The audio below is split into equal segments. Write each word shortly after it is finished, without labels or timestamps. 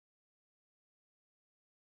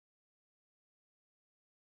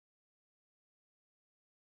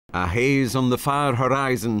A haze on the far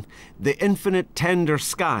horizon, the infinite tender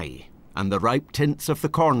sky, and the ripe tints of the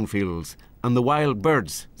cornfields, and the wild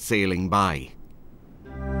birds sailing by.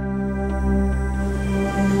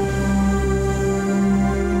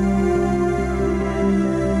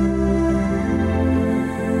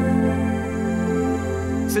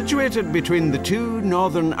 Situated between the two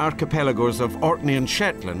northern archipelagos of Orkney and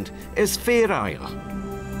Shetland is Fair Isle.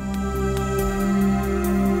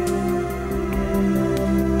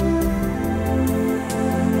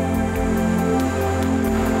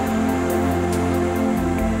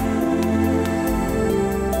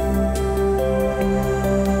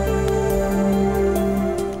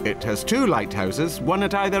 It has two lighthouses, one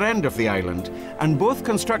at either end of the island, and both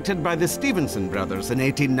constructed by the Stevenson brothers in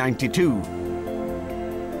 1892.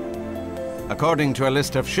 According to a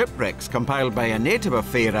list of shipwrecks compiled by a native of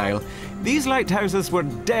Fair Isle, these lighthouses were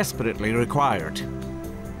desperately required.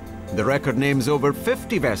 The record names over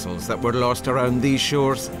 50 vessels that were lost around these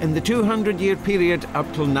shores in the 200-year period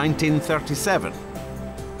up till 1937.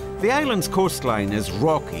 The island's coastline is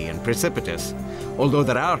rocky and precipitous. Although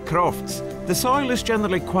there are crofts, the soil is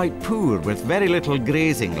generally quite poor with very little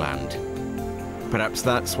grazing land. Perhaps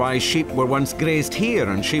that's why sheep were once grazed here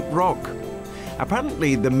on Sheep Rock.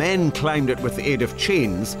 Apparently, the men climbed it with the aid of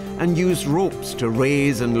chains and used ropes to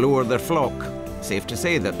raise and lower their flock. Safe to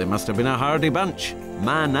say that they must have been a hardy bunch,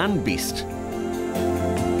 man and beast.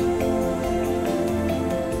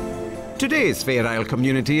 Today's Fair Isle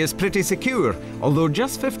community is pretty secure, although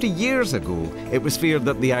just 50 years ago it was feared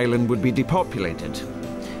that the island would be depopulated.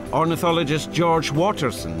 Ornithologist George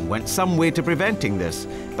Watterson went some way to preventing this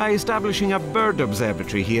by establishing a bird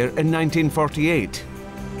observatory here in 1948.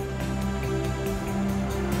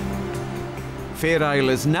 Fair Isle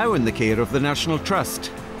is now in the care of the National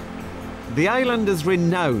Trust. The island is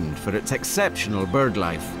renowned for its exceptional bird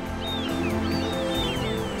life.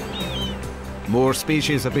 More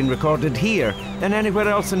species have been recorded here than anywhere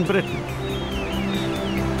else in Britain.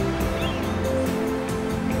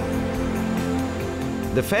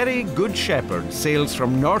 The ferry Good Shepherd sails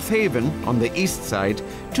from North Haven on the east side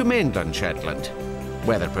to mainland Shetland,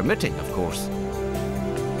 weather permitting, of course.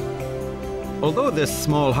 Although this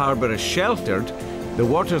small harbour is sheltered, the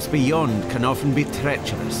waters beyond can often be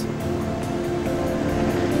treacherous.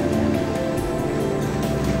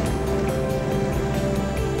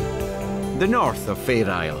 The north of Fair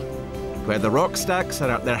Isle, where the rock stacks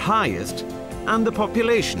are at their highest and the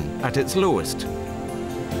population at its lowest.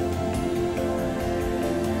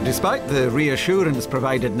 Despite the reassurance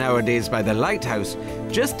provided nowadays by the lighthouse,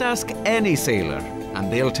 just ask any sailor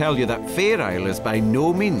and they'll tell you that Fair Isle is by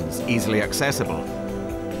no means easily accessible,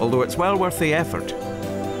 although it's well worth the effort.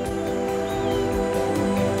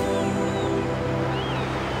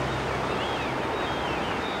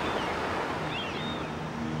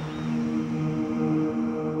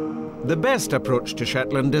 The best approach to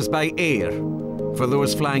Shetland is by air. For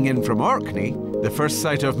those flying in from Orkney, the first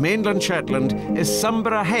sight of mainland Shetland is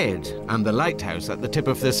Sumburgh Head and the lighthouse at the tip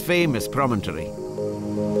of this famous promontory.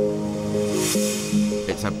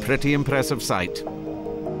 It's a pretty impressive sight.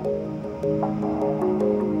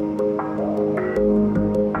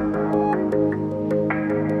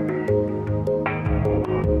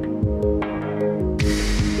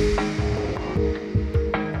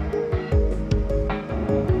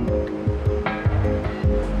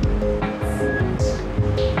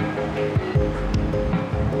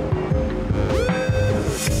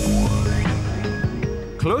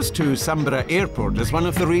 Close to Sumburgh Airport is one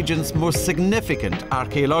of the region's most significant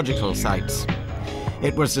archaeological sites.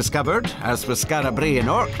 It was discovered, as was Skara Brae in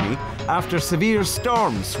Orkney, after severe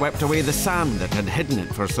storms swept away the sand that had hidden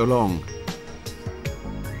it for so long.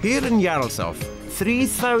 Here in Jarlshof,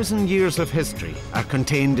 3,000 years of history are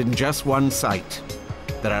contained in just one site.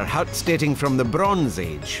 There are huts dating from the Bronze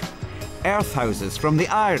Age, earth houses from the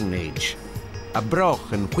Iron Age, a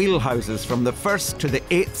broch and wheel houses from the 1st to the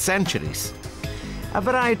 8th centuries, a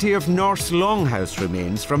variety of Norse longhouse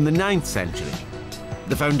remains from the 9th century,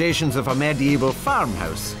 the foundations of a medieval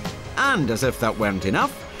farmhouse, and, as if that weren't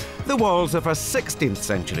enough, the walls of a 16th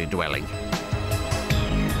century dwelling.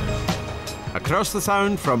 Across the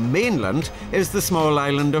sound from mainland is the small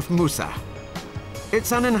island of Musa.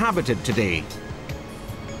 It's uninhabited today.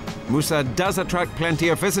 Musa does attract plenty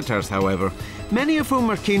of visitors, however, many of whom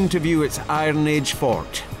are keen to view its Iron Age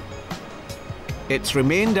fort. It's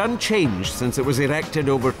remained unchanged since it was erected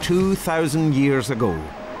over 2,000 years ago.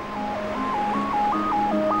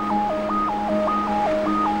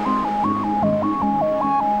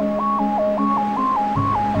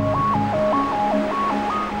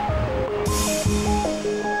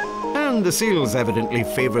 And the seals evidently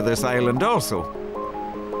favour this island also.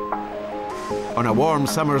 On a warm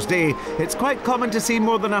summer's day, it's quite common to see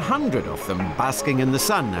more than 100 of them basking in the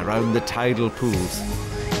sun around the tidal pools.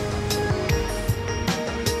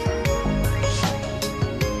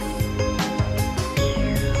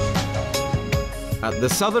 At the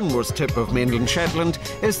southernmost tip of mainland Shetland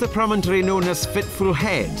is the promontory known as Fitful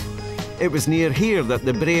Head. It was near here that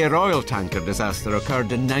the Bray oil tanker disaster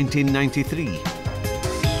occurred in 1993.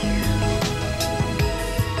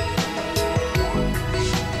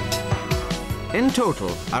 In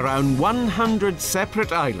total, around 100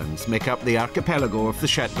 separate islands make up the archipelago of the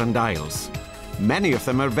Shetland Isles. Many of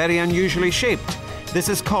them are very unusually shaped. This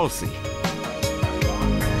is Colsey.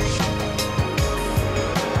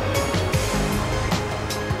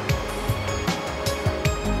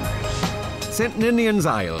 St Ninian's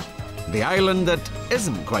Isle, the island that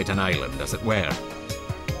isn't quite an island, as it were.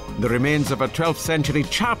 The remains of a 12th century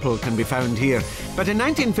chapel can be found here, but in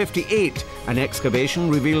 1958, an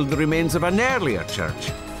excavation revealed the remains of an earlier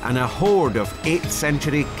church and a hoard of 8th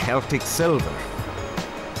century Celtic silver.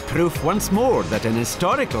 Proof once more that in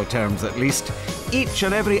historical terms at least, each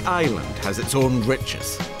and every island has its own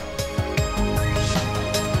riches.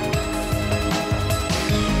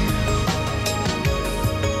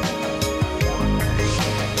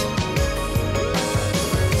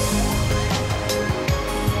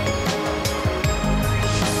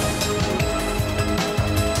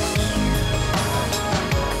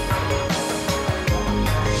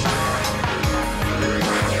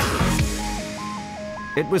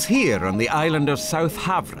 It was here on the island of South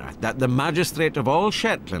Havre that the magistrate of all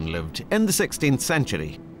Shetland lived in the 16th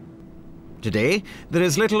century. Today, there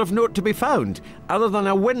is little of note to be found, other than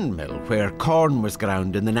a windmill where corn was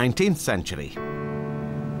ground in the 19th century.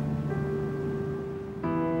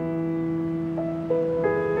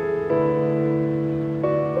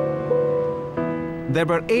 There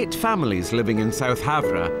were 8 families living in South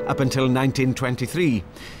Havre up until 1923.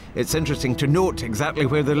 It's interesting to note exactly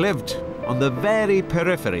where they lived, on the very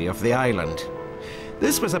periphery of the island.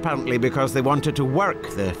 This was apparently because they wanted to work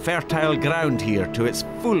the fertile ground here to its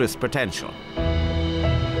fullest potential.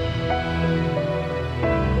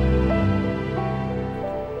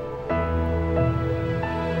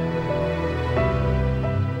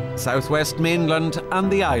 Southwest mainland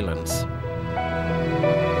and the islands.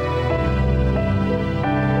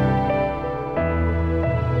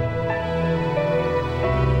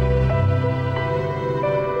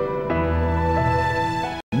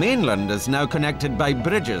 Mainland is now connected by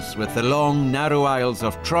bridges with the long, narrow isles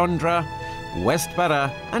of Trondra,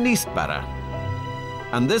 Westbarra and Eastbarra.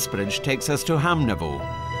 And this bridge takes us to Hamnavo.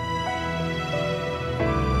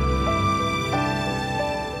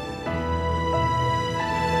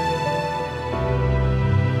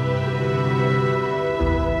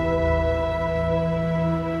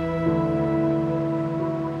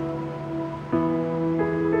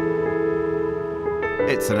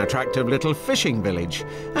 It's an attractive little fishing village,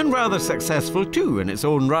 and rather successful too in its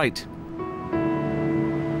own right.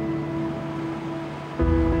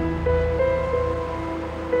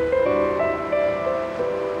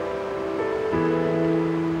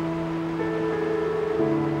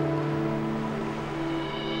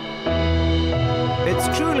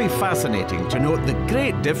 It's truly fascinating to note the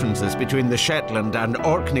great differences between the Shetland and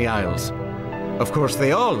Orkney Isles. Of course,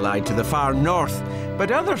 they all lie to the far north, but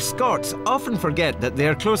other Scots often forget that they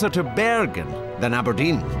are closer to Bergen than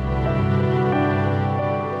Aberdeen.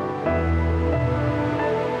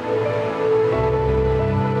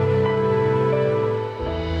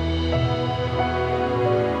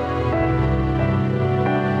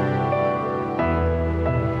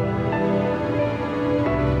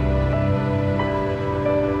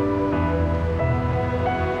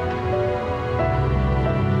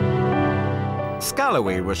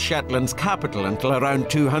 Galloway was Shetland's capital until around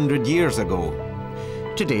 200 years ago.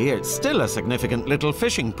 Today it's still a significant little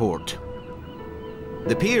fishing port.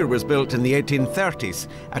 The pier was built in the 1830s,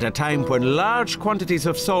 at a time when large quantities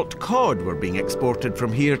of salt cod were being exported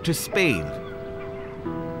from here to Spain.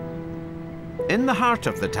 In the heart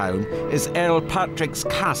of the town is Earl Patrick's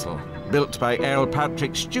Castle, built by Earl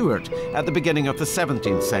Patrick Stewart at the beginning of the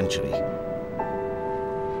 17th century.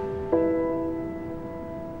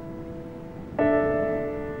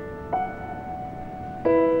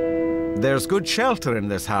 There's good shelter in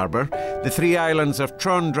this harbour. The 3 islands of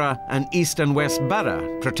Trondra and East and West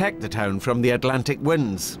Barra protect the town from the Atlantic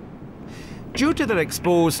winds. Due to their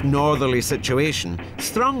exposed northerly situation,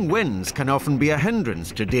 strong winds can often be a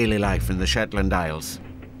hindrance to daily life in the Shetland Isles.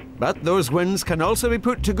 But those winds can also be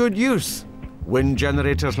put to good use. Wind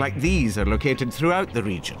generators like these are located throughout the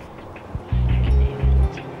region.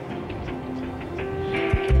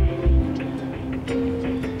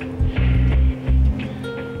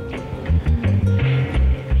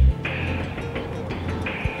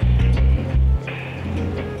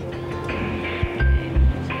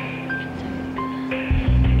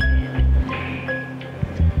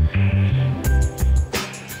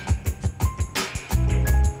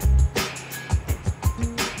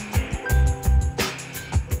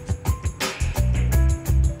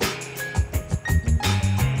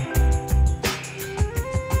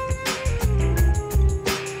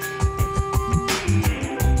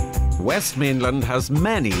 West Mainland has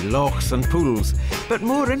many lochs and pools, but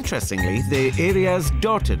more interestingly, the area is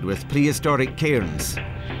dotted with prehistoric cairns.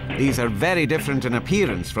 These are very different in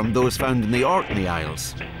appearance from those found in the Orkney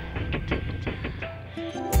Isles.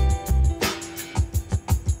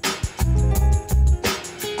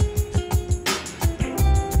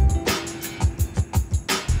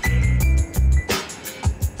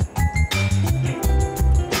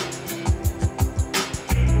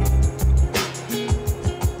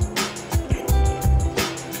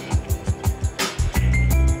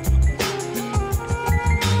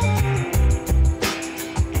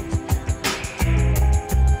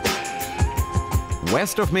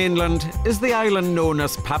 West of mainland is the island known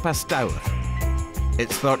as Stour.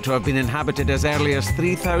 It's thought to have been inhabited as early as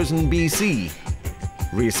 3000 BC.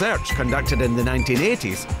 Research conducted in the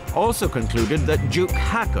 1980s also concluded that Duke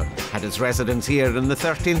Hakon had his residence here in the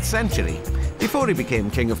 13th century, before he became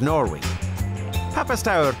King of Norway.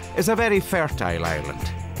 Stour is a very fertile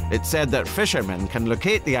island. It's said that fishermen can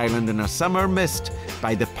locate the island in a summer mist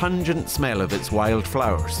by the pungent smell of its wild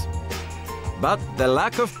flowers. But the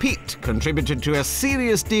lack of peat contributed to a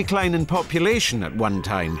serious decline in population at one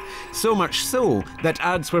time, so much so that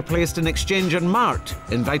ads were placed in Exchange and Mart,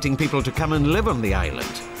 inviting people to come and live on the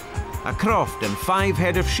island. A croft and 5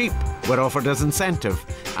 head of sheep were offered as incentive,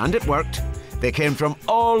 and it worked. They came from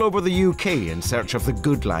all over the UK in search of the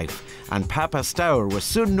good life, and Stour was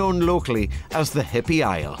soon known locally as the Hippie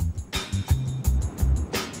Isle.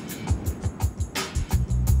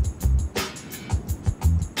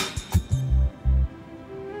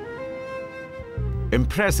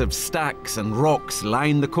 Impressive stacks and rocks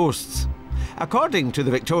line the coasts. According to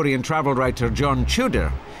the Victorian travel writer John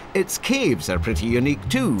Tudor, its caves are pretty unique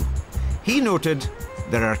too. He noted,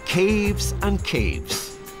 "There are caves and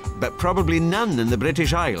caves, but probably none in the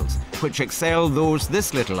British Isles, which excel those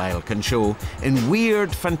this little isle can show in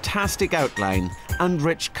weird, fantastic outline and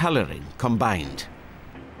rich colouring combined."